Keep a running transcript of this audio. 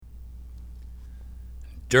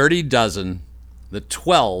Dirty Dozen, the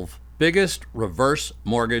 12 biggest reverse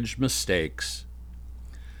mortgage mistakes.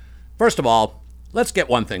 First of all, let's get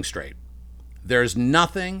one thing straight. There's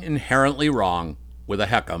nothing inherently wrong with a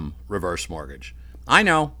HECM reverse mortgage. I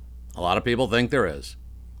know, a lot of people think there is,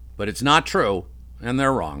 but it's not true, and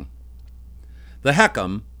they're wrong. The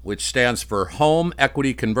HECM, which stands for Home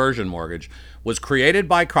Equity Conversion Mortgage, was created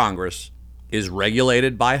by Congress, is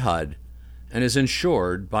regulated by HUD, and is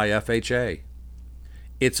insured by FHA.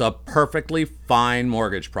 It's a perfectly fine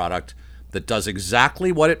mortgage product that does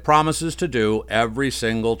exactly what it promises to do every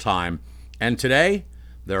single time. And today,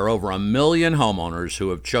 there are over 1 million homeowners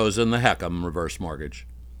who have chosen the HECM reverse mortgage.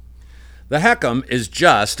 The HECM is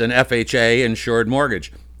just an FHA insured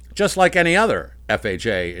mortgage, just like any other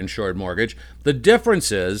FHA insured mortgage. The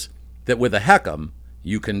difference is that with a HECM,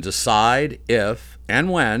 you can decide if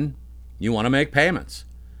and when you want to make payments,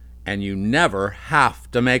 and you never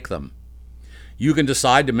have to make them. You can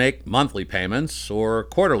decide to make monthly payments or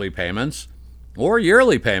quarterly payments or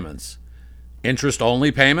yearly payments,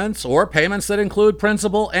 interest-only payments or payments that include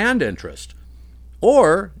principal and interest.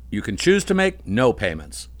 Or you can choose to make no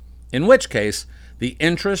payments, in which case the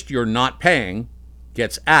interest you're not paying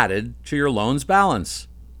gets added to your loan's balance.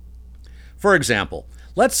 For example,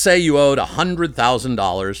 let's say you owed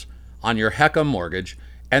 $100,000 on your HECM mortgage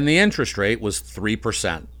and the interest rate was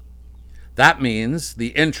 3%. That means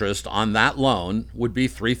the interest on that loan would be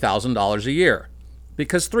 $3,000 a year,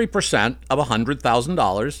 because 3% of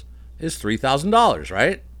 $100,000 is $3,000,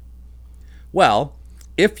 right? Well,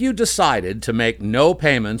 if you decided to make no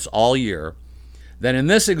payments all year, then in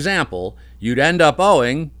this example, you'd end up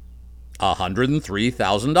owing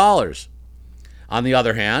 $103,000. On the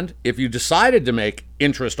other hand, if you decided to make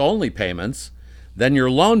interest-only payments, then your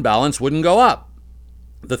loan balance wouldn't go up.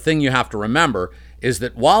 The thing you have to remember is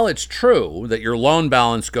that while it's true that your loan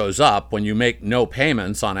balance goes up when you make no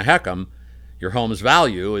payments on a HECM, your home's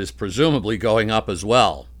value is presumably going up as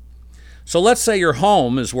well. So let's say your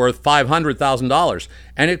home is worth $500,000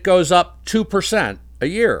 and it goes up 2% a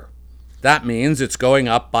year. That means it's going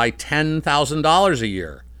up by $10,000 a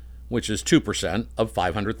year, which is 2% of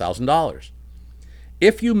 $500,000.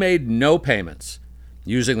 If you made no payments,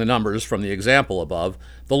 using the numbers from the example above,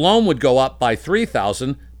 the loan would go up by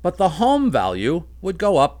 $3,000, but the home value would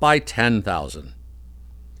go up by $10,000.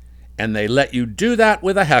 And they let you do that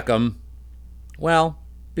with a HECM, well,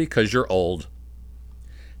 because you're old.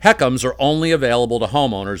 HECMs are only available to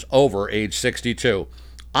homeowners over age 62.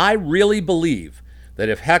 I really believe that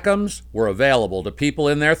if HECMs were available to people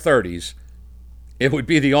in their 30s, it would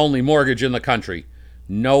be the only mortgage in the country.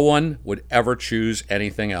 No one would ever choose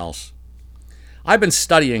anything else. I've been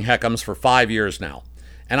studying HECMs for 5 years now,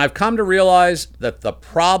 and I've come to realize that the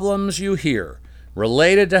problems you hear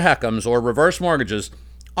related to HECMs or reverse mortgages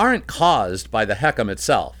aren't caused by the HECM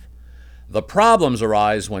itself. The problems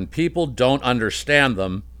arise when people don't understand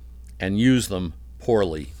them and use them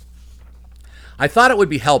poorly. I thought it would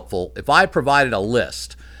be helpful if I provided a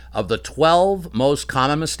list of the 12 most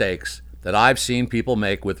common mistakes that I've seen people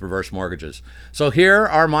make with reverse mortgages. So here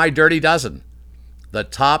are my dirty dozen. The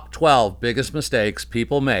top 12 biggest mistakes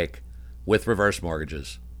people make with reverse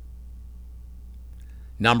mortgages.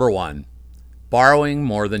 Number 1, borrowing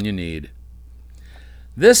more than you need.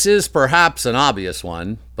 This is perhaps an obvious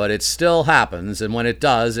one, but it still happens, and when it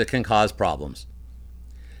does, it can cause problems.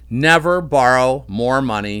 Never borrow more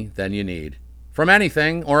money than you need, from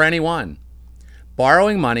anything or anyone.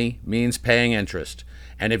 Borrowing money means paying interest,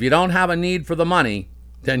 and if you don't have a need for the money,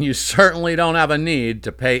 then you certainly don't have a need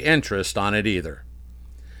to pay interest on it either.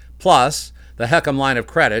 Plus, the HECM line of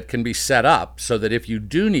credit can be set up so that if you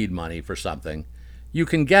do need money for something, you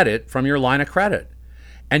can get it from your line of credit.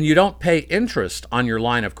 And you don't pay interest on your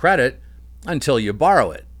line of credit until you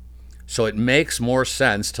borrow it. So it makes more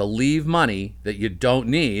sense to leave money that you don't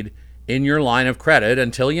need in your line of credit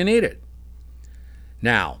until you need it.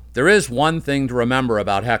 Now, there is one thing to remember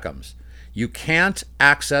about HECMs. You can't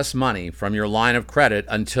access money from your line of credit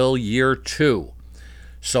until year 2.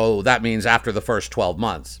 So that means after the first 12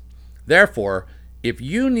 months. Therefore, if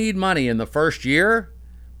you need money in the first year,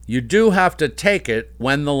 you do have to take it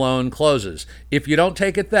when the loan closes. If you don't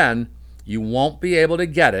take it then, you won't be able to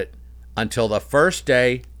get it until the first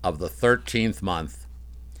day of the 13th month.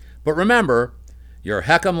 But remember, your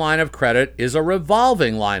HECM line of credit is a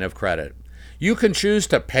revolving line of credit. You can choose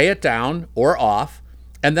to pay it down or off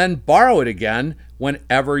and then borrow it again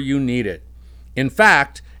whenever you need it. In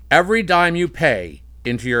fact, every dime you pay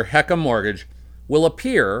into your HECM mortgage will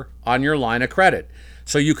appear on your line of credit.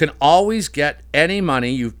 So you can always get any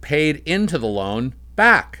money you've paid into the loan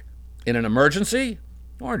back in an emergency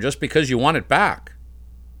or just because you want it back.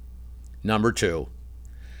 Number 2,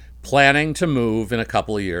 Planning to move in a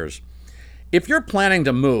couple of years. If you're planning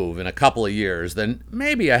to move in a couple of years, then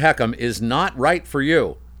maybe a HECM is not right for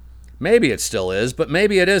you. Maybe it still is, but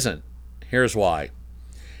maybe it isn't. Here's why.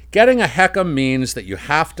 Getting a HECM means that you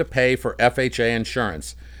have to pay for FHA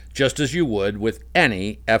insurance, just as you would with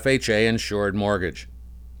any FHA-insured mortgage.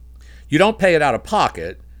 You don't pay it out of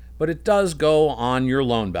pocket, but it does go on your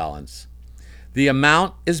loan balance. The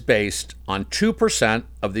amount is based on 2%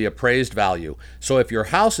 of the appraised value. So if your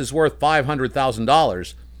house is worth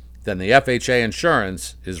 $500,000, then the FHA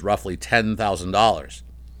insurance is roughly $10,000.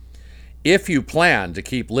 If you plan to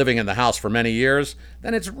keep living in the house for many years,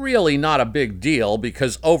 then it's really not a big deal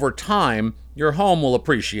because over time, your home will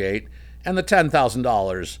appreciate and the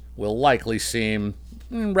 $10,000 will likely seem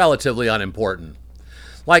relatively unimportant.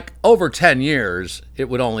 Like over 10 years, it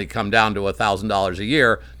would only come down to $1,000 a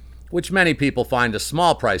year, which many people find a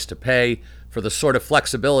small price to pay for the sort of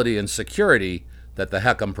flexibility and security that the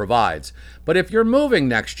HECM provides. But if you're moving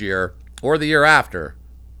next year or the year after,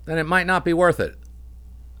 then it might not be worth it.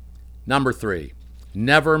 Number 3,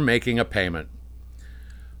 never making a payment.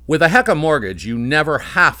 With a HECM mortgage, you never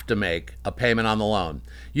have to make a payment on the loan.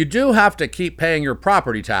 You do have to keep paying your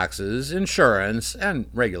property taxes, insurance, and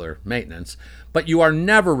regular maintenance, but you are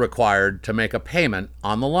never required to make a payment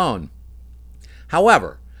on the loan.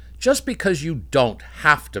 However, just because you don't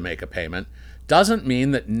have to make a payment doesn't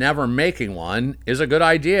mean that never making one is a good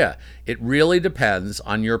idea. It really depends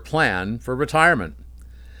on your plan for retirement.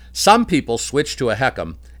 Some people switch to a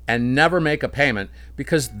HECM and never make a payment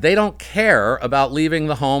because they don't care about leaving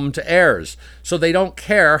the home to heirs, so they don't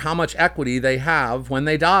care how much equity they have when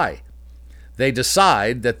they die. They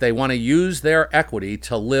decide that they want to use their equity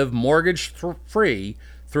to live mortgage-free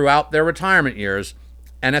throughout their retirement years,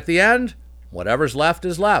 and at the end, whatever's left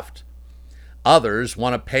is left. Others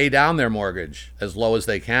want to pay down their mortgage as low as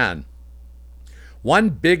they can. One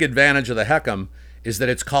big advantage of the HECM is that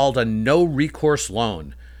it's called a no-recourse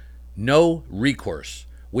loan. No recourse,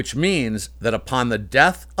 which means that upon the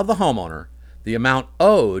death of the homeowner, the amount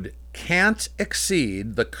owed can't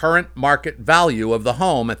exceed the current market value of the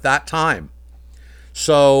home at that time.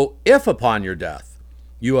 So if upon your death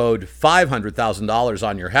you owed $500,000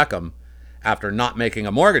 on your HECM after not making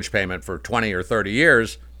a mortgage payment for 20 or 30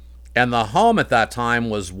 years, and the home at that time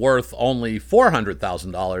was worth only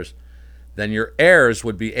 $400,000, then your heirs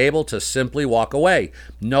would be able to simply walk away.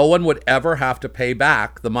 No one would ever have to pay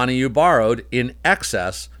back the money you borrowed in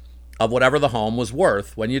excess of whatever the home was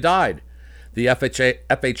worth when you died. The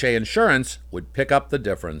FHA insurance would pick up the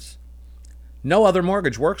difference. No other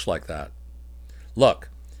mortgage works like that. Look,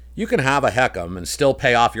 you can have a HECM and still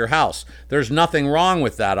pay off your house. There's nothing wrong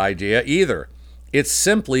with that idea either. It's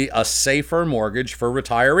simply a safer mortgage for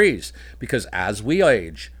retirees because as we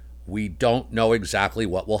age, we don't know exactly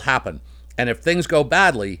what will happen. And if things go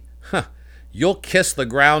badly, you'll kiss the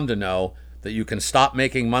ground to know that you can stop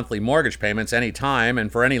making monthly mortgage payments anytime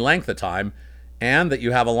and for any length of time, and that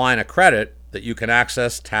you have a line of credit that you can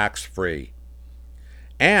access tax-free.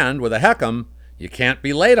 And with a HECM, you can't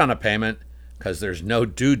be late on a payment because there's no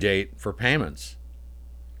due date for payments.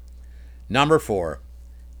 Number 4,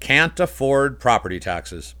 can't afford property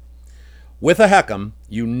taxes. With a HECM,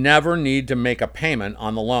 you never need to make a payment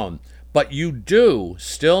on the loan, but you do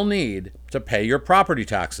still need to pay your property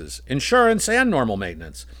taxes, insurance, and normal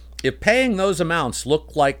maintenance. If paying those amounts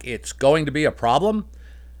look like it's going to be a problem,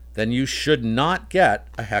 then you should not get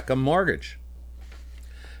a HECM mortgage.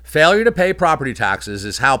 Failure to pay property taxes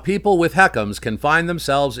is how people with HECMs can find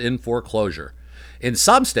themselves in foreclosure. In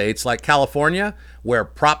some states, like California, where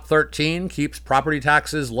Prop 13 keeps property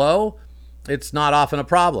taxes low, it's not often a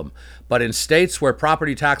problem. But in states where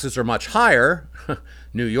property taxes are much higher,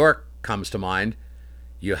 New York comes to mind,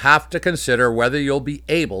 you have to consider whether you'll be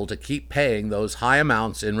able to keep paying those high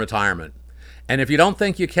amounts in retirement. And if you don't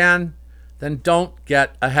think you can, then don't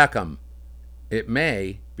get a HECM. It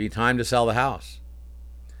may be time to sell the house.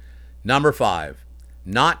 Number 5,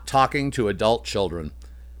 not talking to adult children.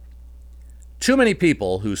 Too many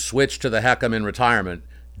people who switch to the HECM in retirement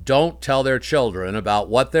don't tell their children about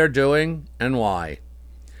what they're doing and why.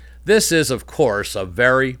 This is, of course, a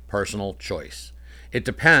very personal choice. It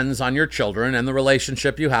depends on your children and the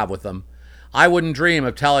relationship you have with them. I wouldn't dream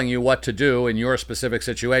of telling you what to do in your specific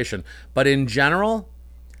situation, but in general,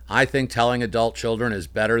 I think telling adult children is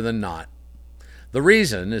better than not. The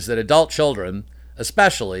reason is that adult children,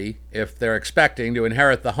 especially if they're expecting to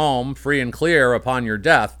inherit the home free and clear upon your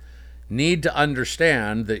death, need to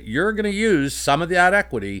understand that you're going to use some of that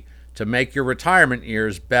equity to make your retirement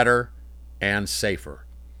years better and safer.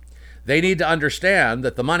 They need to understand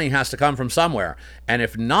that the money has to come from somewhere, and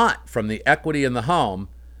if not from the equity in the home,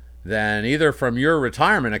 then either from your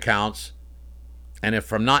retirement accounts, and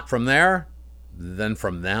if not from there, then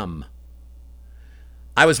from them.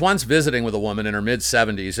 I was once visiting with a woman in her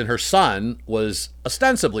mid-70s, and her son was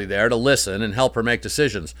ostensibly there to listen and help her make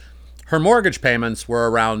decisions. Her mortgage payments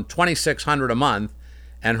were around $2,600 a month,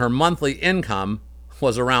 and her monthly income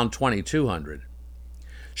was around $2,200.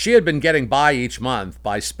 She had been getting by each month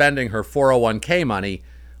by spending her 401k money,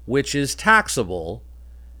 which is taxable,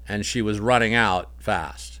 and she was running out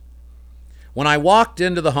fast. When I walked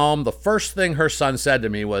into the home, the first thing her son said to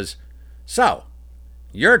me was, "So,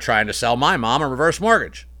 you're trying to sell my mom a reverse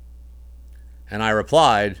mortgage?" And I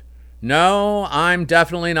replied, "No, I'm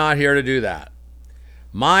definitely not here to do that.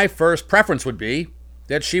 My first preference would be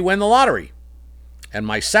that she win the lottery. And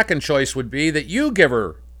my second choice would be that you give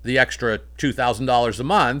her the extra $2,000 a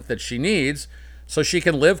month that she needs so she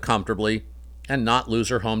can live comfortably and not lose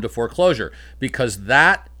her home to foreclosure, because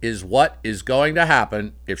that is what is going to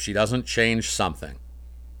happen if she doesn't change something.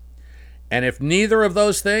 And if neither of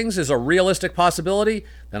those things is a realistic possibility,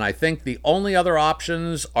 then I think the only other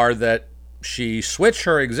options are that she switch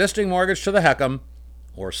her existing mortgage to the HECM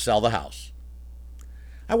or sell the house."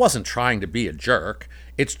 I wasn't trying to be a jerk.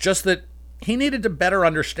 It's just that he needed to better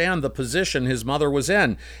understand the position his mother was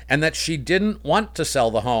in, and that she didn't want to sell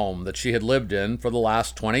the home that she had lived in for the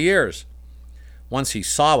last 20 years. Once he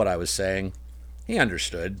saw what I was saying, he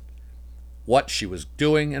understood what she was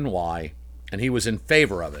doing and why, and he was in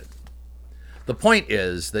favor of it. The point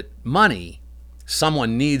is that money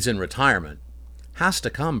someone needs in retirement has to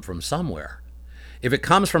come from somewhere. If it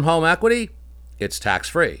comes from home equity, it's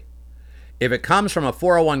tax-free. If it comes from a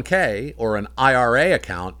 401k or an IRA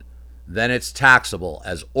account, then it's taxable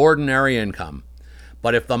as ordinary income.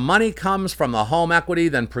 But if the money comes from the home equity,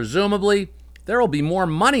 then presumably there will be more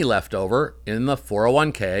money left over in the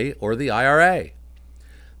 401k or the IRA.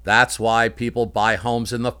 That's why people buy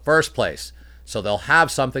homes in the first place, so they'll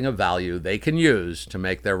have something of value they can use to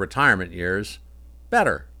make their retirement years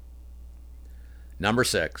better. Number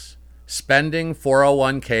 6, spending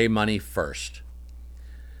 401k money first.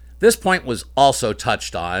 This point was also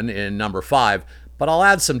touched on in number 5, but I'll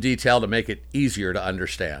add some detail to make it easier to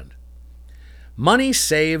understand. Money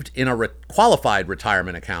saved in a qualified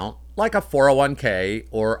retirement account, like a 401k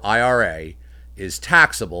or IRA, is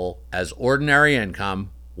taxable as ordinary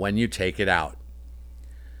income when you take it out.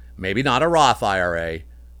 Maybe not a Roth IRA,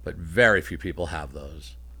 but very few people have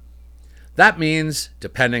those. That means,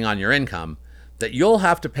 depending on your income, that you'll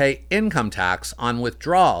have to pay income tax on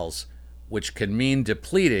withdrawals, which can mean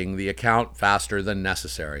depleting the account faster than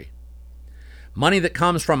necessary. Money that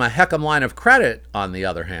comes from a HECM line of credit, on the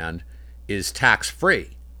other hand, is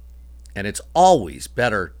tax-free. And it's always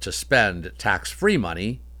better to spend tax-free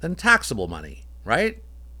money than taxable money, right?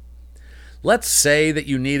 Let's say that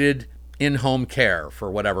you needed in-home care for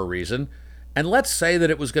whatever reason, and let's say that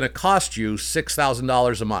it was going to cost you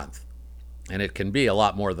 $6,000 a month, and it can be a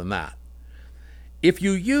lot more than that. If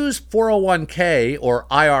you use 401k or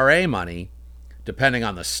IRA money, depending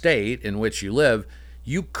on the state in which you live,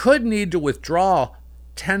 you could need to withdraw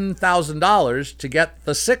 $10,000 to get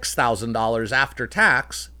the $6,000 after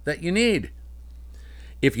tax that you need.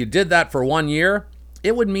 If you did that for 1 year,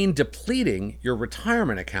 it would mean depleting your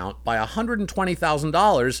retirement account by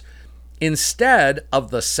 $120,000 instead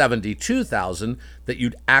of the $72,000 that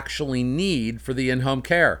you'd actually need for the in-home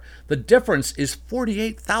care. The difference is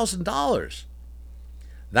 $48,000.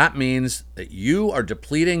 That means that you are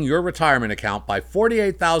depleting your retirement account by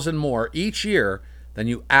 $48,000 more each year than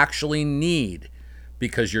you actually need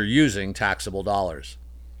because you're using taxable dollars.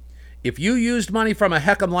 If you used money from a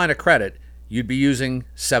HECM line of credit, you'd be using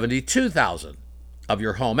 $72,000 of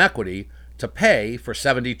your home equity to pay for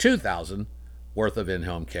 $72,000 worth of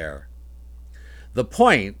in-home care. The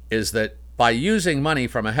point is that by using money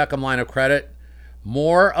from a HECM line of credit,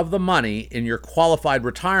 more of the money in your qualified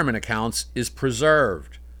retirement accounts is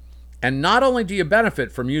preserved. And not only do you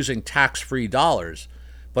benefit from using tax-free dollars,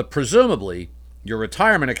 but presumably your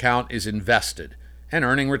retirement account is invested and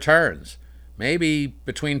earning returns, maybe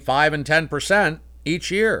between 5 and 10% each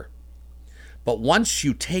year. But once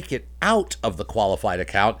you take it out of the qualified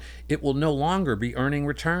account, it will no longer be earning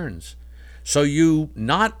returns. So you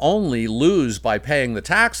not only lose by paying the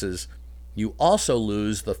taxes, you also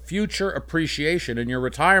lose the future appreciation in your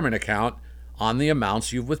retirement account on the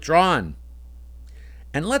amounts you've withdrawn.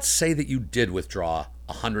 And let's say that you did withdraw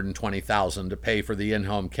 $120,000 to pay for the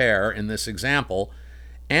in-home care in this example,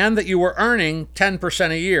 and that you were earning 10%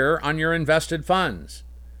 a year on your invested funds.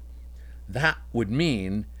 That would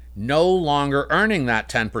mean no longer earning that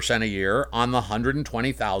 10% a year on the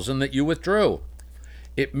 $120,000 that you withdrew.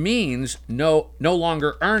 It means no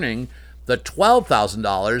longer earning the the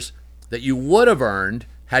 $12,000 that you would have earned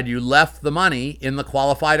had you left the money in the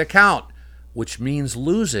qualified account, which means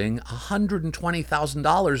losing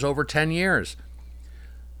 $120,000 over 10 years.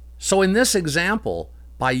 So in this example,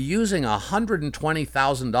 by using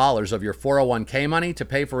 $120,000 of your 401k money to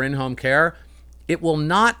pay for in-home care, it will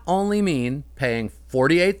not only mean paying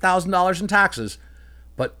 $48,000 in taxes,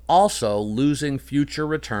 but also losing future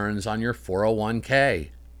returns on your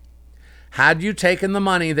 401k. Had you taken the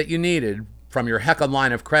money that you needed from your HECM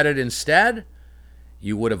line of credit instead,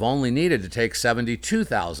 you would have only needed to take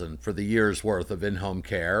 $72,000 for the year's worth of in-home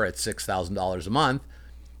care at $6,000 a month,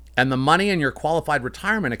 and the money in your qualified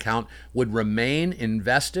retirement account would remain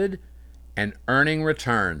invested and earning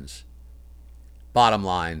returns. Bottom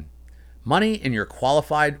line, money in your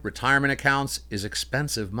qualified retirement accounts is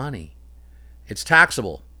expensive money. It's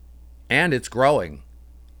taxable, and it's growing.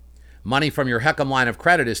 Money from your HECM line of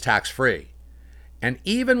credit is tax-free. And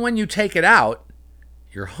even when you take it out,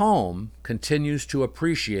 your home continues to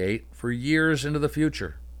appreciate for years into the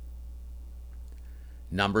future.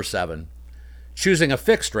 Number 7, choosing a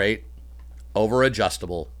fixed rate over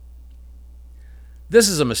adjustable. This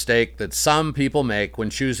is a mistake that some people make when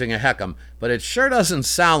choosing a HECM, but it sure doesn't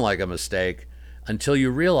sound like a mistake until you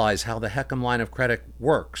realize how the HECM line of credit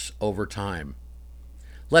works over time.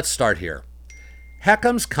 Let's start here.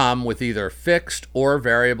 HECMs come with either fixed or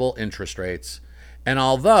variable interest rates, and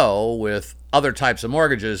although with other types of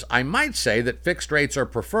mortgages, I might say that fixed rates are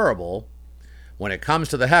preferable, when it comes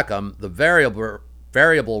to the HECM, the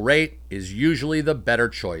variable rate is usually the better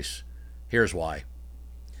choice. Here's why.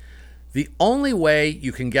 The only way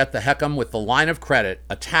you can get the HECM with the line of credit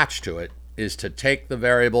attached to it is to take the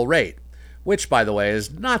variable rate, which, by the way,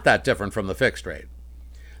 is not that different from the fixed rate.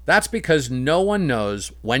 That's because no one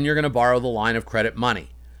knows when you're going to borrow the line of credit money,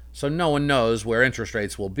 so no one knows where interest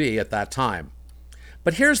rates will be at that time.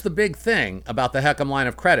 But here's the big thing about the HECM line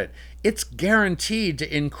of credit. It's guaranteed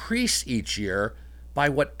to increase each year by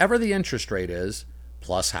whatever the interest rate is,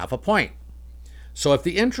 plus half a point. So if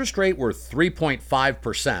the interest rate were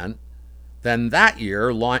 3.5%, then that year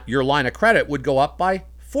your line of credit would go up by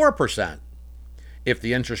 4%. If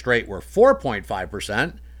the interest rate were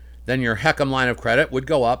 4.5%, then your HECM line of credit would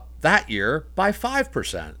go up that year by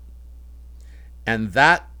 5%. And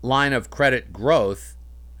that line of credit growth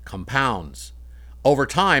compounds. Over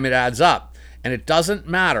time, it adds up, and it doesn't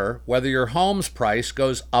matter whether your home's price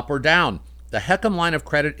goes up or down. The HECM line of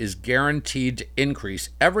credit is guaranteed to increase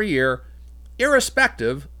every year,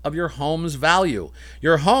 irrespective of your home's value.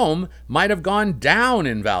 Your home might have gone down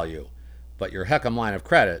in value, but your HECM line of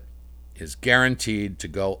credit is guaranteed to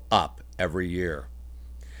go up every year.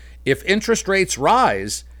 If interest rates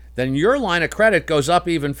rise, then your line of credit goes up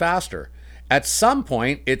even faster. At some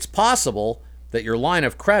point, it's possible that your line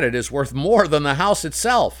of credit is worth more than the house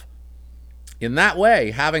itself. In that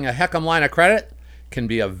way, having a HECM line of credit can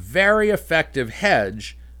be a very effective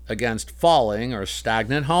hedge against falling or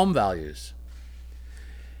stagnant home values.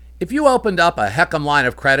 If you opened up a HECM line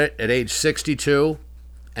of credit at age 62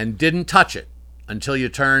 and didn't touch it until you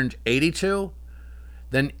turned 82,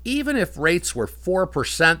 then even if rates were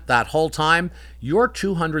 4% that whole time, your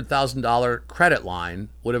 $200,000 credit line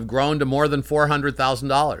would have grown to more than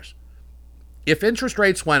 $400,000. If interest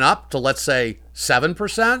rates went up to, let's say,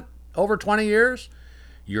 7% over 20 years,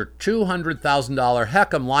 your $200,000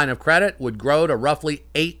 HECM line of credit would grow to roughly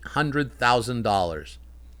 $800,000.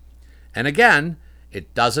 And again,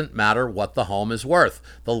 it doesn't matter what the home is worth.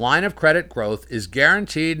 The line of credit growth is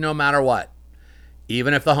guaranteed no matter what.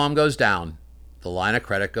 Even if the home goes down, the line of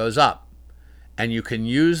credit goes up. And you can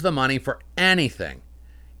use the money for anything.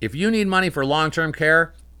 If you need money for long-term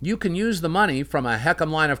care, you can use the money from a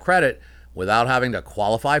HECM line of credit without having to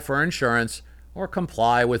qualify for insurance or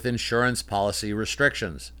comply with insurance policy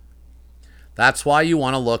restrictions. That's why you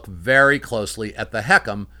want to look very closely at the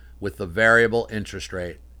HECM with the variable interest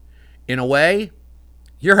rate. In a way,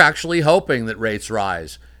 you're actually hoping that rates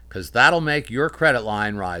rise, because that'll make your credit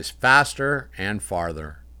line rise faster and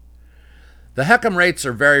farther. The HECM rates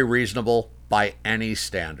are very reasonable by any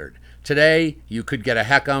standard. Today, you could get a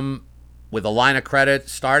HECM with a line of credit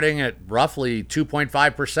starting at roughly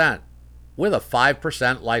 2.5% with a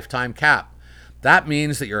 5% lifetime cap. That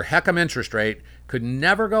means that your HECM interest rate could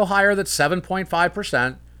never go higher than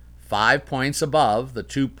 7.5%, 5 points above the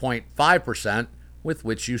 2.5% with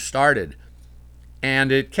which you started.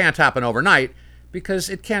 And it can't happen overnight because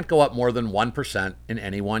it can't go up more than 1% in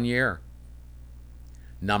any one year.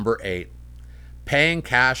 Number 8, paying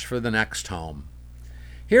cash for the next home.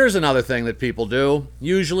 Here's another thing that people do.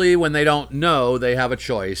 Usually when they don't know they have a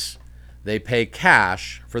choice, they pay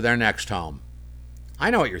cash for their next home. I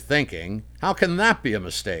know what you're thinking. How can that be a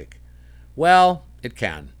mistake? Well, it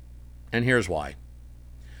can, and here's why.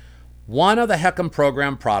 One of the HECM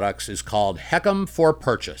program products is called HECM for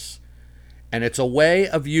Purchase, and it's a way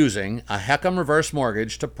of using a HECM reverse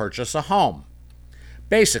mortgage to purchase a home.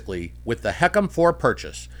 Basically, with the HECM for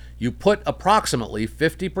Purchase, you put approximately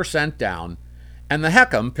 50% down, and the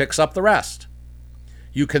HECM picks up the rest.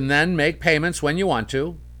 You can then make payments when you want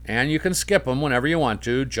to, and you can skip them whenever you want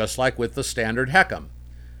to, just like with the standard HECM.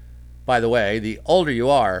 By the way, the older you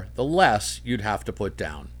are, the less you'd have to put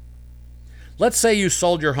down. Let's say you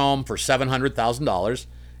sold your home for $700,000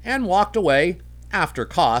 and walked away after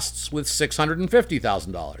costs with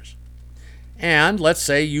 $650,000. And let's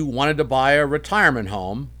say you wanted to buy a retirement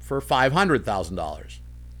home for $500,000.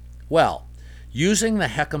 Well, using the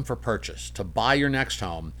HECM for Purchase to buy your next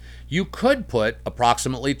home, you could put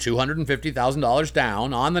approximately $250,000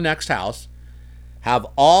 down on the next house, have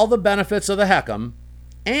all the benefits of the HECM,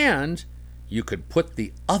 and you could put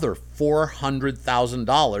the other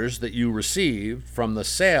 $400,000 that you received from the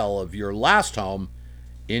sale of your last home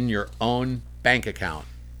in your own bank account.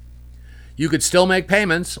 You could still make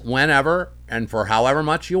payments whenever and for however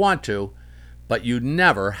much you want to, but you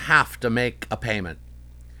never have to make a payment.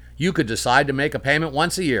 You could decide to make a payment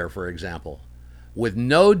once a year, for example. With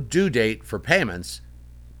no due date for payments,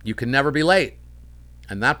 you can never be late,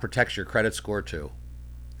 and that protects your credit score too.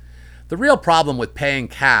 The real problem with paying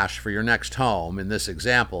cash for your next home in this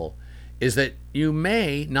example is that you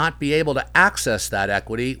may not be able to access that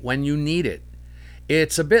equity when you need it.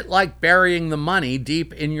 It's a bit like burying the money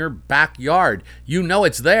deep in your backyard. You know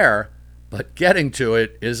it's there, but getting to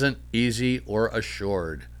it isn't easy or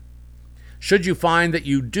assured. Should you find that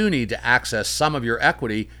you do need to access some of your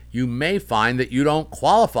equity, you may find that you don't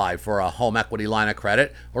qualify for a home equity line of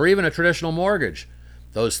credit or even a traditional mortgage.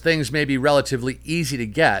 Those things may be relatively easy to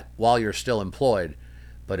get while you're still employed,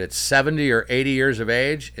 but at 70 or 80 years of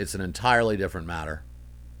age, it's an entirely different matter.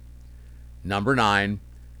 Number 9,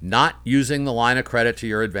 not using the line of credit to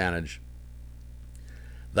your advantage.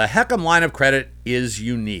 The HECM line of credit is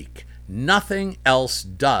unique. Nothing else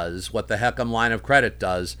does what the HECM line of credit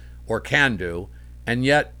does or can do, and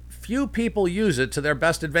yet few people use it to their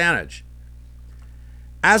best advantage.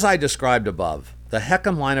 As I described above, the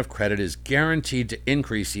HECM line of credit is guaranteed to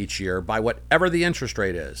increase each year by whatever the interest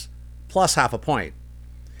rate is, plus half a point.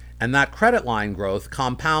 And that credit line growth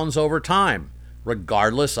compounds over time,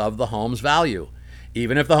 regardless of the home's value.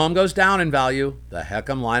 Even if the home goes down in value, the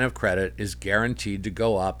HECM line of credit is guaranteed to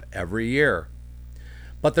go up every year.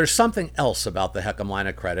 But there's something else about the HECM line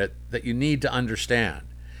of credit that you need to understand.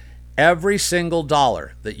 Every single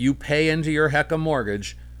dollar that you pay into your HECM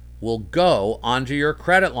mortgage will go onto your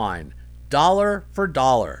credit line, dollar for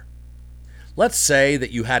dollar. Let's say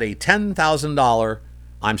that you had a $100,000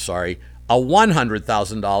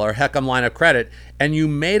 HECM line of credit and you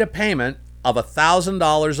made a payment of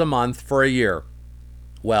 $1,000 a month for a year.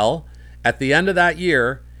 Well, at the end of that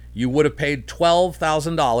year, you would have paid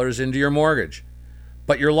 $12,000 into your mortgage,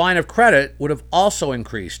 but your line of credit would have also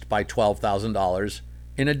increased by $12,000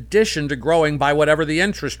 in addition to growing by whatever the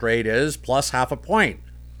interest rate is plus half a point.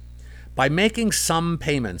 By making some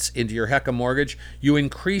payments into your HECM mortgage, you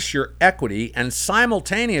increase your equity and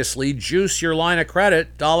simultaneously juice your line of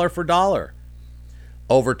credit dollar for dollar.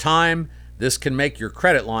 Over time, this can make your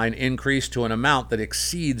credit line increase to an amount that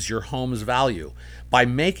exceeds your home's value. By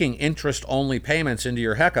making interest-only payments into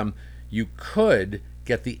your HECM, you could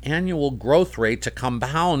get the annual growth rate to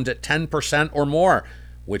compound at 10% or more,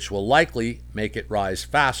 which will likely make it rise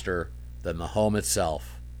faster than the home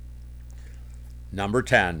itself. Number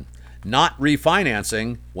 10. Not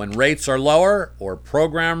refinancing when rates are lower or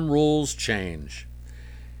program rules change.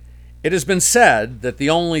 It has been said that the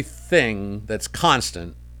only thing that's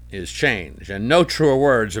constant is change, and no truer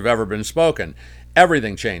words have ever been spoken.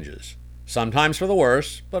 Everything changes, sometimes for the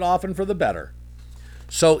worse, but often for the better.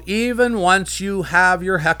 So even once you have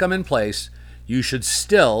your HECM in place, you should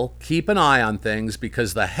still keep an eye on things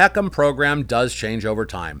because the HECM program does change over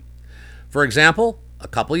time. For example, a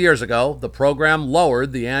couple of years ago, the program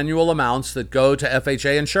lowered the annual amounts that go to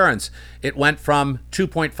FHA insurance. It went from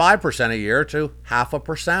 2.5% a year to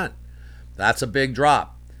 0.5%. That's a big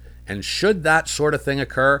drop. And should that sort of thing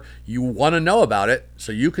occur, you want to know about it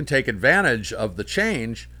so you can take advantage of the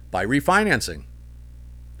change by refinancing.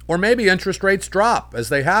 Or maybe interest rates drop, as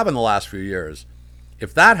they have in the last few years.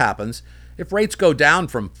 If that happens, if rates go down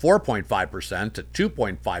from 4.5% to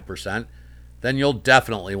 2.5%, then you'll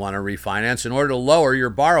definitely want to refinance in order to lower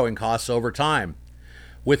your borrowing costs over time.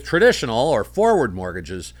 With traditional or forward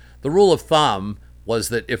mortgages, the rule of thumb was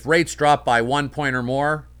that if rates drop by 1 point or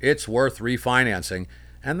more, it's worth refinancing,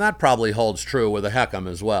 and that probably holds true with a HECM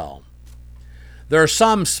as well. There are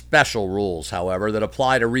some special rules, however, that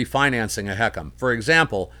apply to refinancing a HECM. For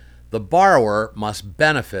example, the borrower must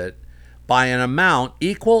benefit by an amount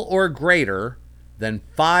equal or greater than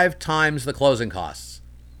 5 times the closing costs.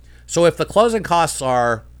 So if the closing costs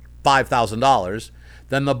are $5,000,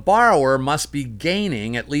 then the borrower must be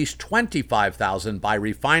gaining at least $25,000 by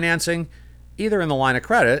refinancing, either in the line of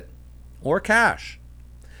credit or cash.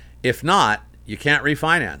 If not, you can't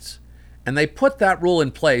refinance. And they put that rule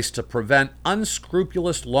in place to prevent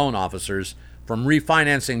unscrupulous loan officers from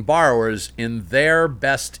refinancing borrowers in their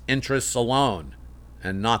best interests alone,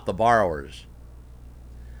 and not the borrowers.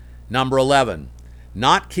 Number 11,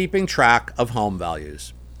 not keeping track of home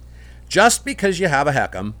values. Just because you have a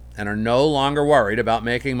HECM and are no longer worried about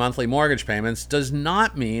making monthly mortgage payments does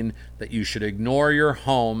not mean that you should ignore your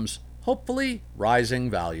home's hopefully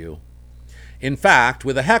rising value. In fact,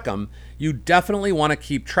 with a HECM, you definitely want to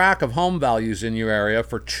keep track of home values in your area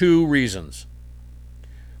for 2 reasons.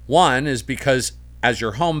 One is because as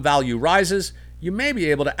your home value rises, you may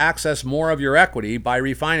be able to access more of your equity by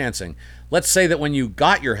refinancing. Let's say that when you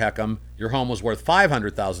got your HECM, your home was worth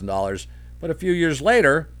 $500,000, but a few years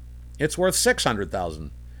later, it's worth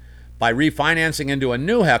 $600,000. By refinancing into a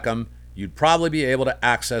new HECM, you'd probably be able to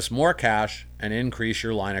access more cash and increase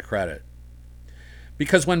your line of credit.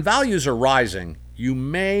 Because when values are rising, you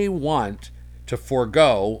may want to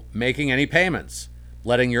forego making any payments,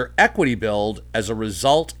 letting your equity build as a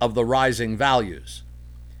result of the rising values.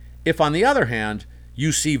 If, on the other hand,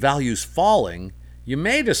 you see values falling, you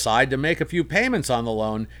may decide to make a few payments on the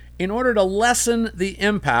loan in order to lessen the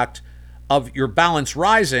impact of your balance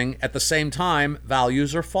rising at the same time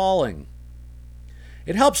values are falling.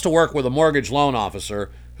 It helps to work with a mortgage loan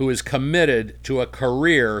officer who is committed to a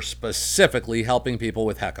career specifically helping people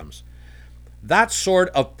with HECMs. That sort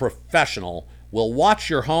of professional will watch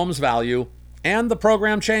your home's value and the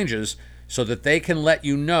program changes so that they can let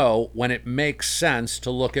you know when it makes sense to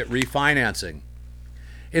look at refinancing.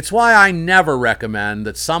 It's why I never recommend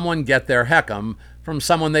that someone get their HECM from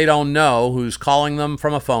someone they don't know who's calling them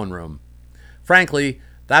from a phone room. Frankly,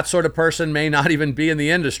 that sort of person may not even be in the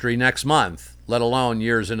industry next month, let alone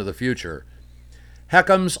years into the future.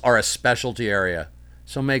 HECMs are a specialty area,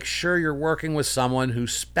 so make sure you're working with someone who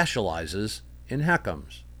specializes in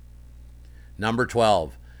HECMs. Number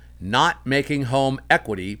 12, not making home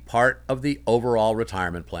equity part of the overall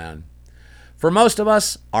retirement plan. For most of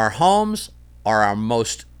us, our homes are our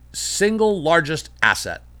most single largest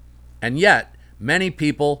asset, and yet many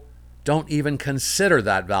people don't even consider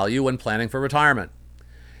that value when planning for retirement.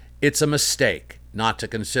 It's a mistake not to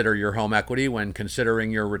consider your home equity when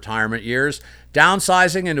considering your retirement years.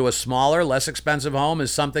 Downsizing into a smaller, less expensive home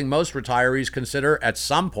is something most retirees consider at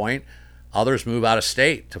some point. Others move out of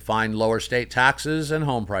state to find lower state taxes and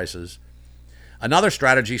home prices. Another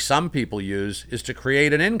strategy some people use is to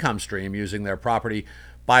create an income stream using their property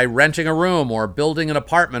by renting a room or building an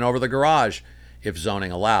apartment over the garage, if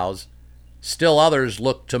zoning allows. Still others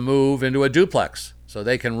look to move into a duplex so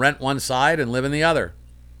they can rent one side and live in the other.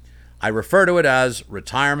 I refer to it as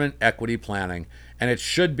retirement equity planning, and it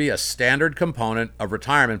should be a standard component of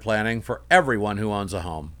retirement planning for everyone who owns a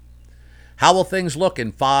home. How will things look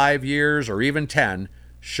in 5 years or even 10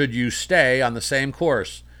 should you stay on the same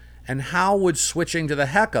course? And how would switching to the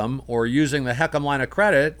HECM or using the HECM line of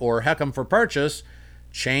credit or HECM for purchase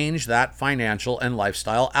change that financial and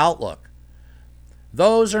lifestyle outlook?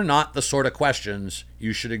 Those are not the sort of questions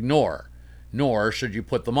you should ignore, nor should you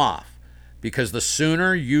put them off, because the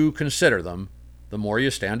sooner you consider them, the more you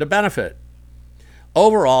stand to benefit.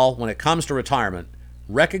 Overall, when it comes to retirement,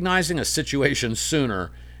 recognizing a situation sooner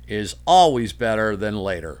is always better than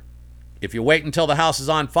later. If you wait until the house is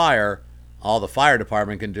on fire, all the fire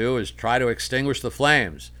department can do is try to extinguish the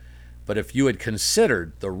flames. But if you had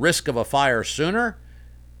considered the risk of a fire sooner,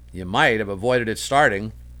 you might have avoided it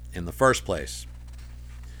starting in the first place.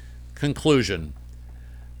 Conclusion.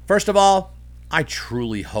 First of all, I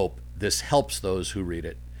truly hope this helps those who read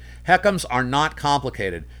it. HECMs are not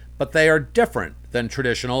complicated, but they are different than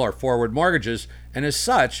traditional or forward mortgages, and as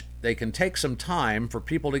such, they can take some time for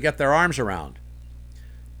people to get their arms around.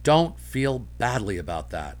 Don't feel badly about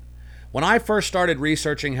that. When I first started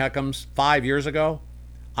researching HECMs 5 years ago,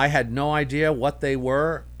 I had no idea what they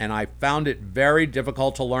were, and I found it very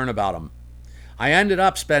difficult to learn about them. I ended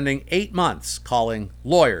up spending 8 months calling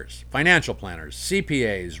lawyers, financial planners,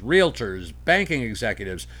 CPAs, realtors, banking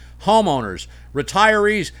executives, homeowners,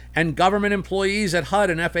 retirees, and government employees at HUD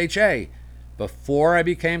and FHA before I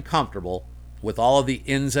became comfortable with all of the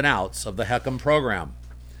ins and outs of the HECM program.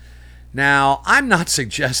 Now, I'm not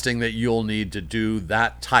suggesting that you'll need to do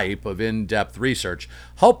that type of in-depth research.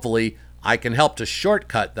 Hopefully, I can help to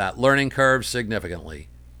shortcut that learning curve significantly.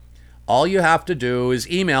 All you have to do is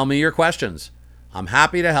email me your questions. I'm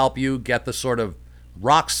happy to help you get the sort of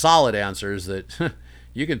rock-solid answers that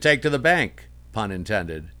you can take to the bank, pun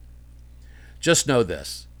intended. Just know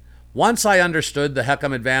this. Once I understood the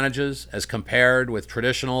HECM advantages as compared with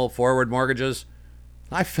traditional forward mortgages,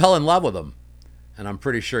 I fell in love with them, and I'm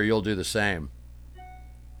pretty sure you'll do the same.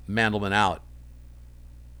 Mandelman out.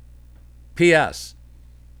 P.S.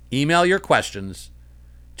 Email your questions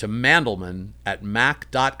to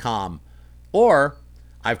mandelman@mac.com, or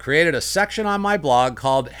I've created a section on my blog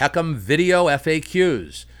called HECM Video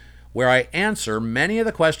FAQs, where I answer many of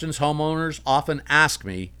the questions homeowners often ask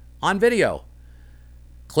me on video.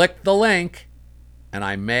 Click the link, and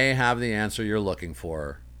I may have the answer you're looking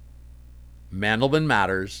for.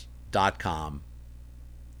 MandelmanMatters.com.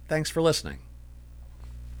 Thanks for listening.